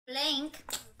blank.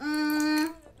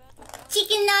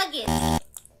 Chicken nuggets.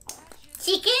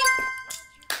 Chicken?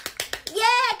 Yeah,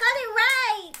 I got it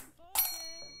right.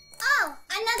 Oh,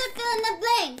 another fill in the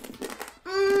blank.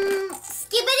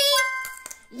 Skibbity?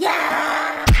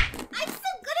 Yeah! I'm so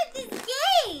good at this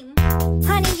game.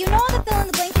 Honey, you know all the fill in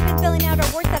the blanks you've been filling out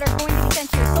are words that are going to be sent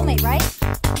to your soulmate, right?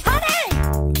 Honey!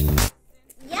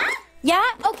 Yeah? Yeah?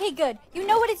 Okay, good. You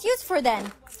know what it's used for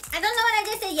then. I don't know what I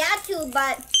just said yeah to,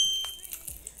 but...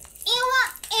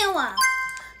 Ewa.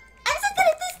 I'm so good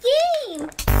at this game.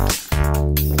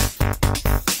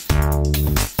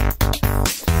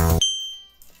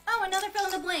 Oh, another fill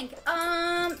in the blank.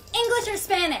 English or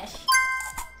Spanish?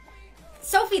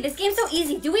 Sophie, this game's so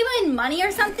easy. Do we win money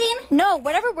or something? No,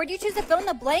 whatever word you choose to fill in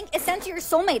the blank is sent to your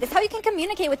soulmate. It's how you can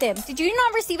communicate with him. Did you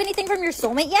not receive anything from your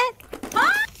soulmate yet?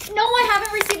 Huh? No, I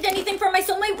haven't received anything from my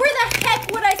soulmate. Where the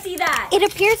heck would I see that? It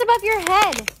appears above your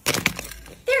head.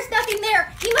 There's nothing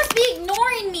there. He must be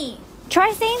ignoring me.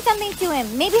 Try saying something to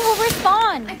him. Maybe he'll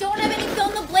respond. I don't have any fill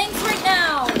in the blanks right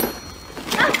now.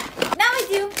 Ah, now I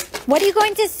do. What are you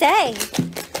going to say?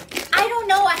 I don't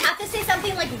know. I have to say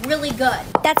something like really good.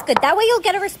 That's good. That way you'll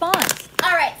get a response.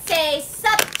 All right, say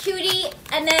sup cutie,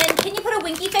 and then can you put a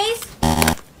winky face?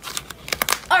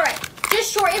 All right,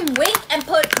 just shorten wink and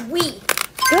put we.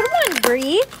 Good one,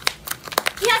 Bree.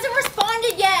 He hasn't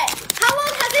responded yet. How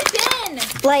long has it been?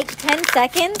 Like 10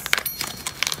 seconds.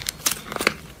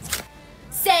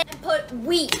 Say and put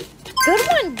we. Good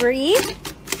one, Bree.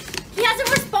 He hasn't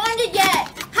responded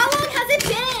yet. How long has it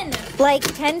been? Like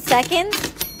 10 seconds.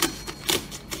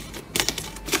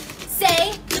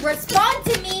 Say respond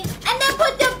to me and then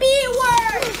put the B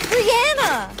word.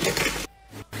 Brianna.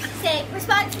 Say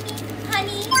respond to me,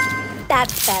 honey.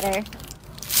 That's better.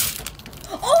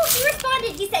 Oh, he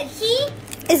responded. He said he.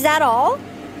 Is that all?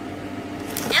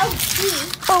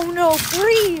 LT. Oh no,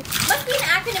 Bree. Must be an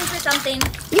acronym for something.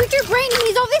 Use your brain.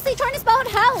 He's obviously trying to spell out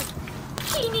help.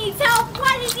 He needs help.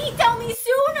 Why didn't he tell me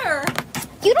sooner?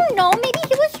 You don't know. Maybe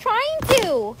he was trying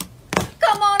to.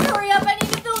 Come on, hurry up. I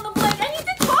need to fill in the blank. I need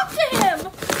to talk to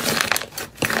him.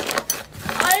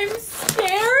 I'm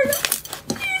scared.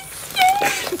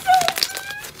 He's scared.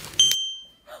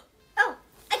 Oh,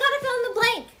 I gotta fill in the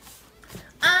blank.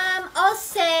 I'll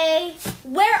say,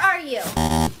 where are you?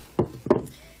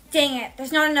 Dang it,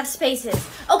 there's not enough spaces.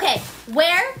 Okay,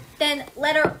 where, then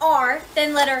letter R,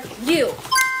 then letter U.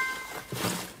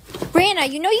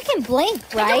 Brianna, you know you can blink,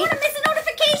 right? I don't want to miss a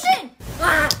notification.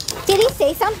 Ah. Did he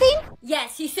say something?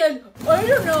 Yes, he said, I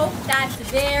don't know. That's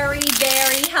very,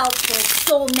 very helpful,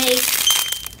 soulmate.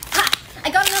 Ha! I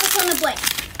got another fill in the blank.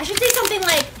 I should say something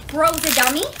like, bro's a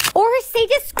dummy? Or say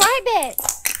describe it.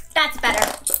 That's better.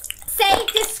 Say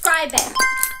describe it.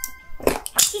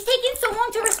 He's taking so long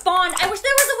to respond. I wish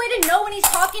there was a way to know when he's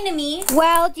talking to me.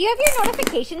 Well, do you have your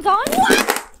notifications on?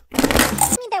 What?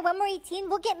 I mean that when we're 18,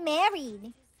 we'll get married.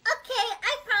 Okay,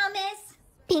 I promise.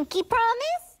 Pinky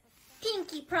promise?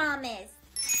 Pinky promise.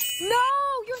 No,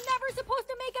 you're never supposed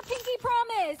to make a pinky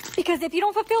promise. Because if you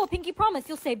don't fulfill a pinky promise,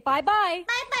 you'll say bye-bye.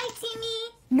 Bye-bye,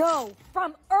 Timmy. No,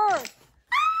 from Earth.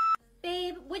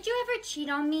 Babe, would you ever cheat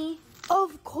on me?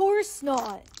 Of course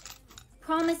not.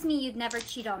 Promise me you'd never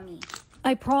cheat on me.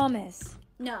 I promise.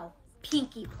 No,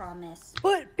 pinky promise.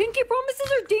 But pinky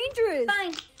promises are dangerous.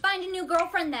 Fine, find a new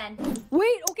girlfriend then.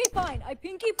 Wait, okay, fine. I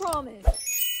pinky promise.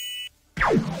 Oh,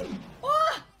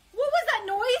 what was that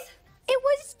noise? It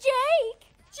was Jake.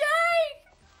 Jake!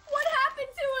 What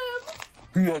happened to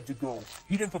him? He had to go.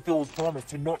 He didn't fulfill his promise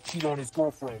to not cheat on his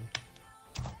girlfriend.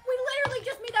 We literally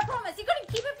just made that promise. You couldn't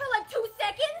keep it for like 2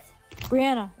 seconds?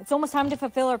 Brianna, it's almost time to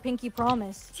fulfill our pinky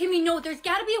promise. Timmy, no, there's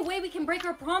gotta be a way we can break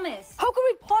our promise. How could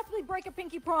we possibly break a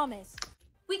pinky promise?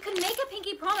 We could make a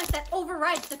pinky promise that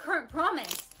overrides the current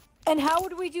promise. And how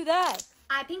would we do that?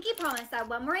 I pinky promise that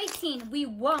when we're 18, we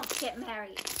won't get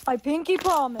married. I pinky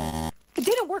promise. It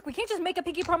didn't work. We can't just make a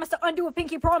pinky promise to undo a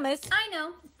pinky promise. I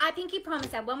know. I pinky promise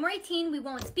that when we're 18, we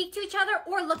won't speak to each other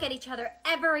or look at each other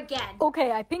ever again.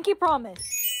 Okay, I pinky promise.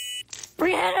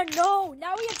 Brianna, no!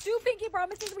 Now we have 2 pinky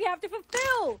promises we have to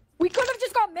fulfill! We could have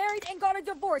just got married and got a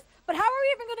divorce, but how are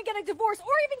we even going to get a divorce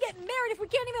or even get married if we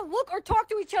can't even look or talk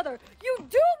to each other? You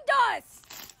doomed us!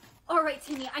 All right,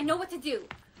 Timmy, I know what to do.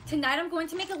 Tonight I'm going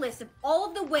to make a list of all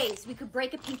of the ways we could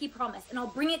break a pinky promise, and I'll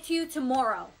bring it to you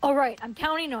tomorrow. All right, I'm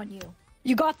counting on you.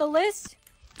 You got the list?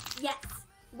 Yes.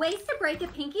 Ways to break a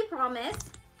pinky promise.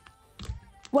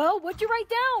 Well, what'd you write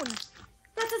down?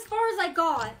 That's as far as I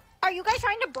got. Are you guys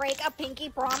trying to break a pinky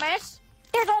promise?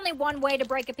 There's only one way to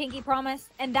break a pinky promise,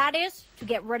 and that is to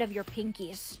get rid of your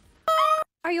pinkies.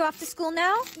 Are you off to school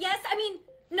now? Yes,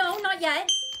 no, not yet.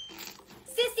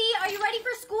 Sissy, are you ready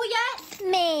for school yet?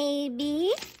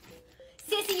 Maybe.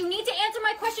 Sissy, you need to answer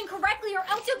my question correctly or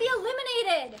else you'll be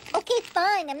eliminated. Okay,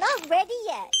 fine. I'm not ready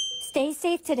yet. Stay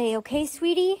safe today, okay,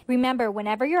 sweetie? Remember,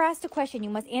 whenever you're asked a question, you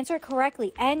must answer it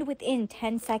correctly and within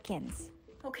 10 seconds.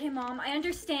 Okay, Mom, I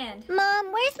understand.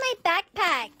 Mom, where's my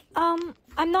backpack?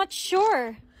 I'm not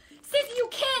sure. Sissy, you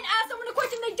can't ask someone a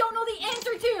question they don't know the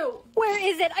answer to! Where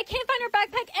is it? I can't find her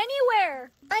backpack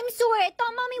anywhere! I'm sorry. I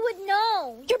thought Mommy would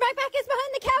know. Your backpack is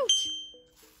behind the couch!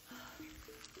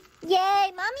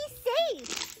 Yay, Mommy's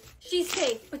safe. She's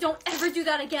safe, but don't ever do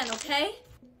that again, okay?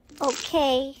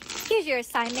 Okay. Here's your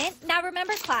assignment. Now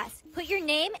remember, class, put your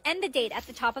name and the date at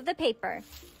the top of the paper.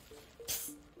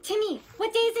 Psst, Timmy,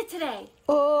 what day is it today?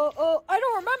 I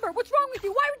don't remember. What's wrong with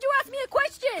you? Why would you ask me a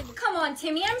question? Come on,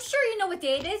 Timmy. I'm sure you know what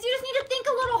day it is. You just need to think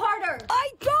a little harder. I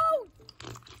don't!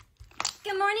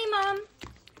 Good morning, Mom.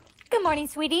 Good morning,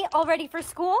 sweetie. All ready for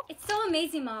school? It's so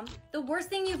amazing, Mom. The worst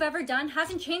thing you've ever done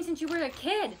hasn't changed since you were a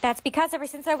kid. That's because ever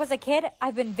since I was a kid,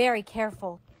 I've been very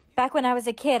careful. Back when I was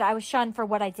a kid, I was shunned for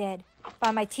what I did.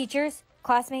 By my teachers,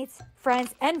 classmates,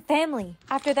 friends, and family.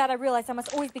 After that, I realized I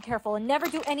must always be careful and never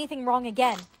do anything wrong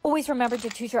again. Always remember to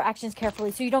choose your actions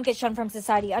carefully so you don't get shunned from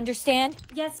society. Understand?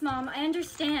 Yes, Mom. I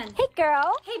understand. Hey,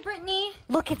 girl. Hey, Brittany.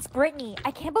 Look, it's Brittany.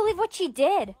 I can't believe what she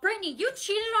did. Brittany, you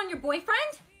cheated on your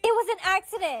boyfriend? It was an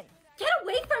accident. Get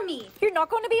away from me. You're not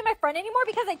going to be my friend anymore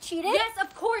because I cheated? Yes,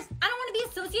 of course. I don't want to be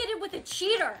associated with a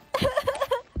cheater.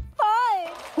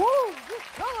 Fine. Whoa, good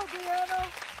color, Brianna.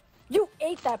 You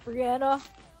ate that, Brianna.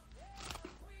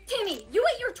 Timmy, you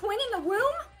ate your twin in the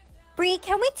room? Bree,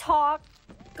 can we talk?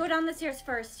 Go down the stairs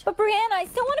first. But Brianna, I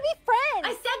still want to be friends.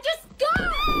 I said just go!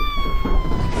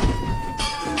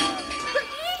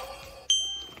 Brittany?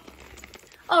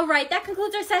 All right, that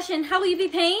concludes our session. How will you be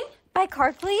paying? By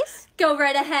card, please. Go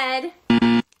right ahead.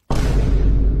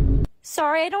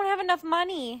 Sorry, I don't have enough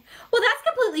money. Well, that's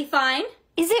completely fine.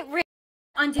 Is it real?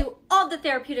 Undo all the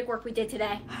therapeutic work we did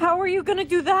today. How are you gonna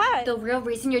do that? The real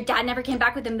reason your dad never came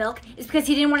back with the milk is because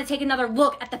he didn't want to take another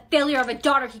look at the failure of a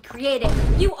daughter he created.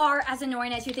 You are as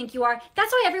annoying as you think you are.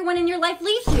 That's why everyone in your life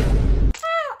leaves you.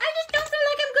 Oh, I just don't feel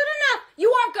like I'm good enough.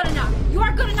 You aren't good enough. You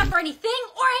aren't good enough for anything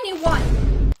or anyone.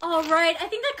 All right, I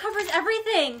think that covers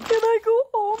everything. Can I go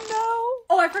home now?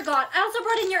 Oh, I forgot. I also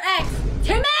brought in your ex.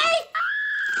 Timmy!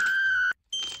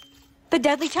 The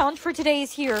deadly challenge for today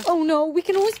is here. Oh no, we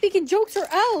can only speak in jokes or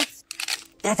else.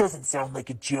 That doesn't sound like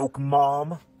a joke,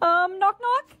 Mom. Knock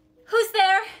knock? Who's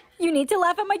there? You need to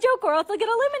laugh at my joke or else I'll get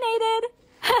eliminated.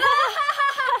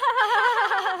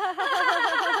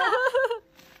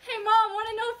 Hey Mom,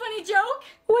 wanna know a funny joke?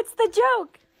 What's the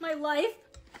joke? My life.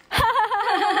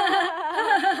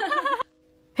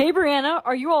 Hey Brianna,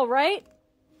 are you all right?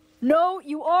 No,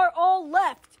 you are all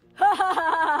left.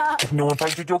 If no one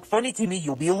finds your joke funny, Timmy,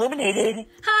 you'll be eliminated.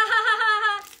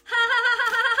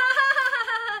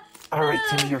 All right,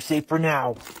 Timmy, you're safe for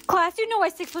now. Class, you know why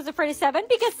 6 was afraid of 7?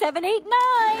 Because 7, 8, 9.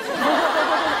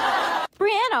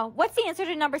 Brianna, what's the answer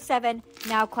to number 7?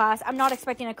 Now, class, I'm not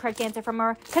expecting a correct answer from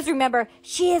her. Because remember,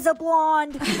 she is a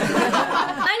blonde.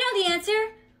 I know the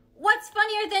answer. What's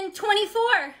funnier than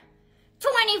 24?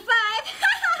 25.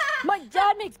 My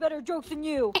dad makes better jokes than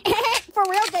you. For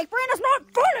real, Jake, Brianna's not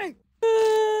funny.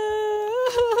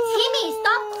 Timmy,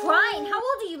 stop crying. How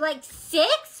old are you, like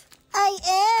 6? I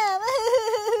am.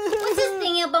 What's this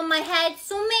thing above my head?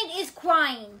 Soulmate is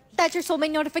crying. That's your soulmate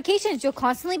notifications. You'll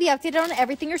constantly be updated on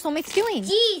everything your soulmate's doing.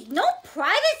 Jeez, no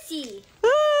privacy.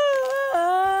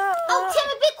 Oh,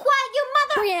 Timmy, be quiet, you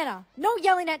mother. Brianna, no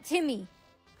yelling at Timmy.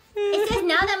 It says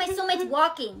now that my soulmate's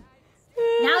walking.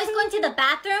 Now he's going to the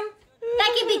bathroom?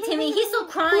 That can be Timmy. He's still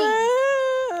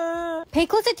crying. Pay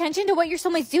close attention to what your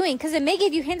soulmate's doing, because it may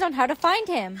give you hints on how to find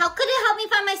him. How could it help me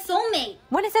find my soulmate?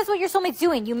 When it says what your soulmate's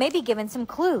doing, you may be given some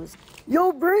clues.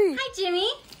 Yo, Bree. Hi, Jimmy.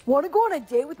 Want to go on a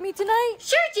date with me tonight?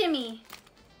 Sure, Jimmy.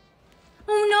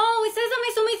 Oh, no. It says that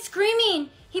my soulmate's screaming.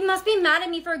 He must be mad at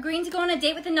me for agreeing to go on a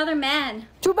date with another man.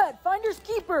 Too bad. Finders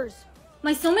keepers.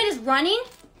 My soulmate is running?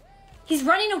 He's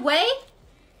running away?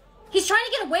 He's trying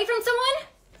to get away from someone?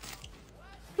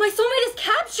 My soulmate is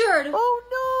captured! Oh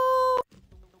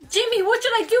no! Jimmy, what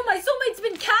should I do? My soulmate's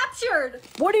been captured!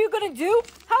 What are you gonna do?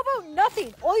 How about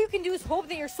nothing? All you can do is hope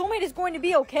that your soulmate is going to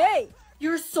be okay.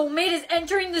 Your soulmate is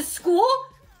entering the school?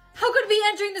 How could he be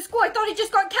entering the school? I thought he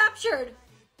just got captured.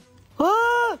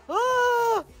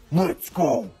 Let's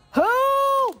go.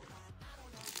 Help!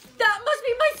 That must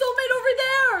be my soulmate over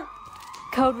there!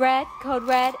 Code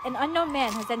red, an unknown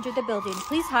man has entered the building.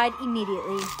 Please hide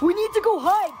immediately. We need to go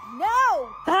hide, now!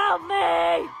 Help me!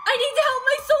 I need to help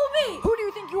my soulmate! Who do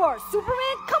you think you are,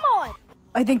 Superman? Come on!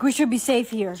 I think we should be safe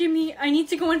here. Jimmy, I need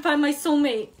to go and find my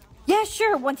soulmate. Yeah,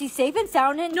 sure, once he's safe and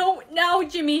sound and... No, now,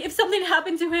 Jimmy, if something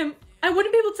happened to him, I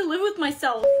wouldn't be able to live with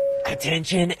myself.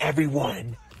 Attention,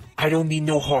 everyone. I don't mean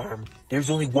no harm. There's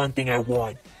only one thing I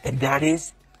want, and that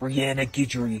is Brianna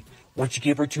Guidry. Once you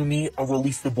give her to me, I'll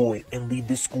release the boy and leave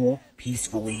the school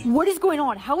peacefully. What is going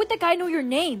on? How would the guy know your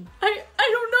name? I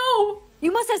don't know.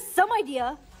 You must have some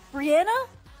idea. Brianna?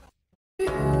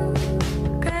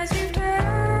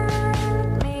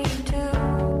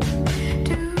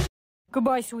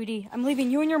 Goodbye, sweetie. I'm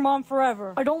leaving you and your mom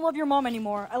forever. I don't love your mom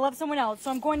anymore. I love someone else, so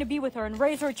I'm going to be with her and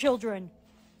raise her children.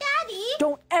 Daddy?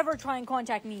 Don't ever try and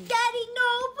contact me. Daddy,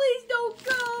 no, please don't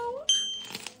go.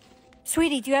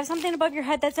 Sweetie, do you have something above your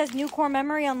head that says new core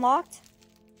memory unlocked?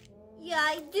 Yeah,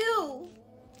 I do.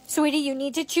 Sweetie, you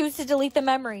need to choose to delete the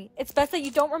memory. It's best that you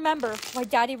don't remember why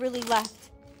Daddy really left.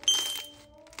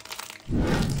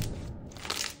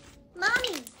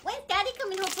 Mommy, when's Daddy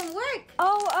coming home from work?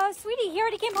 Oh, sweetie, he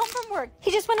already came home from work.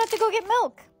 He just went out to go get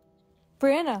milk.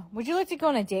 Brianna, would you like to go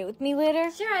on a date with me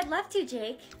later? Sure, I'd love to,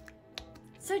 Jake.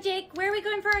 So, Jake, where are we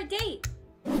going for our date?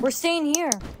 We're staying here.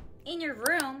 In your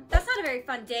room? That's not a very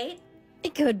fun date.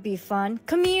 It could be fun.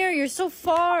 Come here, you're so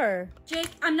far. Jake,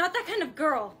 I'm not that kind of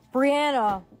girl.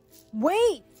 Brianna,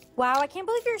 wait. Wow, I can't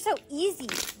believe you're so easy.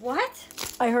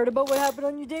 What? I heard about what happened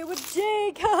on your date with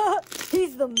Jake.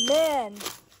 He's the man.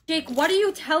 Jake, what are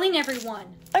you telling everyone?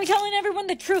 I'm telling everyone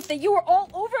the truth, that you were all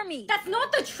over me. That's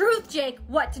not the truth, Jake.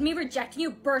 What, did me rejecting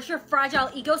you burst your fragile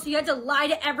ego so you had to lie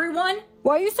to everyone?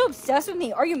 Why are you so obsessed with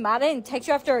me? Are you mad I didn't text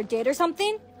you after our date or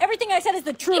something? Everything I said is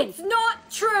the truth. It's not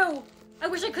true. I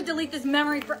wish I could delete this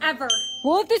memory forever.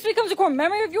 Well, if this becomes a core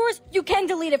memory of yours, you can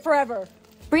delete it forever.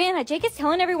 Brianna, Jake is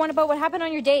telling everyone about what happened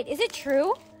on your date. Is it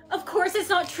true? Of course it's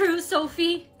not true,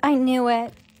 Sophie. I knew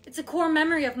it. It's a core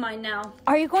memory of mine now.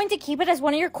 Are you going to keep it as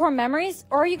one of your core memories,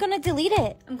 or are you going to delete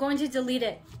it? I'm going to delete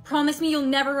it. Promise me you'll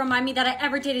never remind me that I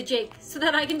ever dated Jake, so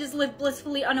that I can just live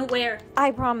blissfully unaware.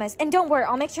 I promise. And don't worry,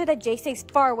 I'll make sure that Jake stays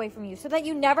far away from you, so that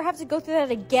you never have to go through that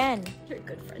again. You're a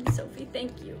good friend, Sophie.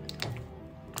 Thank you.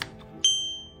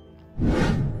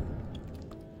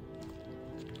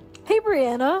 Hey,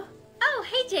 Brianna. Oh,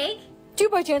 hey, Jake. Do you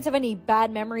by chance have any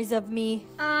bad memories of me?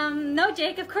 No,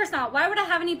 Jake, of course not. Why would I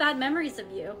have any bad memories of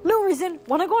you? No reason.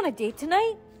 Wanna go on a date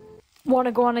tonight?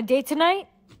 Wanna go on a date tonight?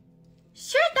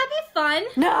 Sure, that'd be fun.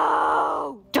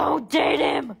 No! Don't date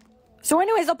him! So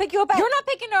anyways, I'll pick you up at... You're not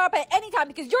picking her up at any time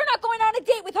because you're not going on a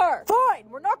date with her! Fine,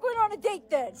 we're not going on a date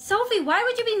then! Sophie, why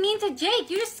would you be mean to Jake?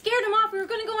 You just scared him off. We were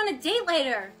going to go on a date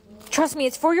later. Trust me,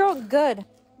 it's for your own good.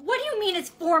 What do you mean it's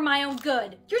for my own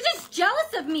good? You're just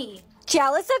jealous of me.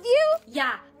 Jealous of you?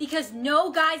 Yeah, because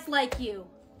no guys like you.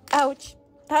 Ouch,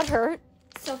 that hurt.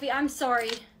 Sophie, I'm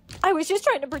sorry. I was just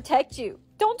trying to protect you.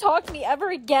 Don't talk to me ever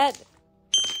again.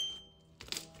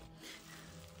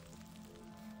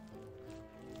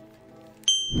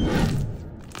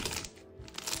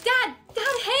 Dad,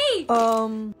 hey!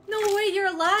 No way, you're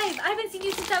alive. I haven't seen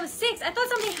you since I was 6. I thought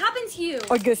something happened to you.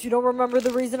 I guess you don't remember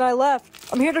the reason I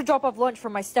left. I'm here to drop off lunch for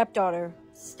my stepdaughter.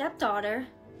 Stepdaughter?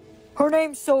 Her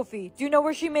name's Sophie. Do you know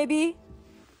where she may be?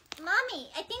 Mommy,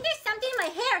 I think there's something in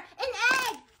my hair. An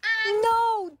egg!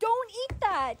 No, don't eat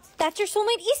that. That's your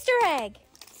soulmate Easter egg.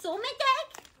 Soulmate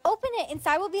egg? Open it.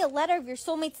 Inside will be a letter of your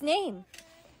soulmate's name.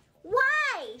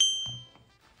 Why?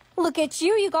 Look at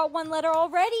you. You got one letter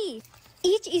already.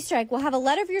 Each Easter egg will have a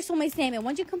letter of your soulmate's name, and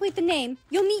once you complete the name,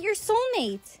 you'll meet your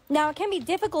soulmate. Now, it can be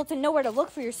difficult to know where to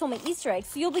look for your soulmate Easter eggs,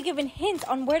 so you'll be given hints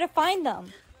on where to find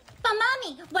them. But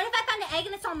Mommy, what if I found an egg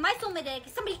and it's not my soulmate egg?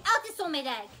 It's somebody else's soulmate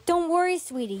egg. Don't worry,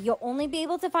 sweetie. You'll only be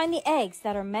able to find the eggs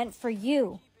that are meant for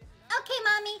you. Okay,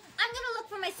 Mommy. I'm gonna look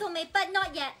for my soulmate, but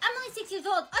not yet. I'm only 6 years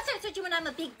old. I'll start searching when I'm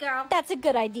a big girl. That's a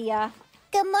good idea.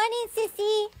 Good morning,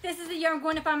 Sissy. This is the year I'm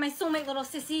going to find my soulmate, little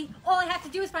sissy. All I have to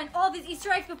do is find all these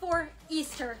Easter eggs before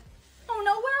Easter. Oh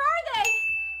no, where are they?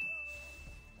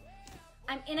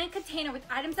 I'm in a container with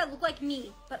items that look like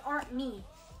me, but aren't me.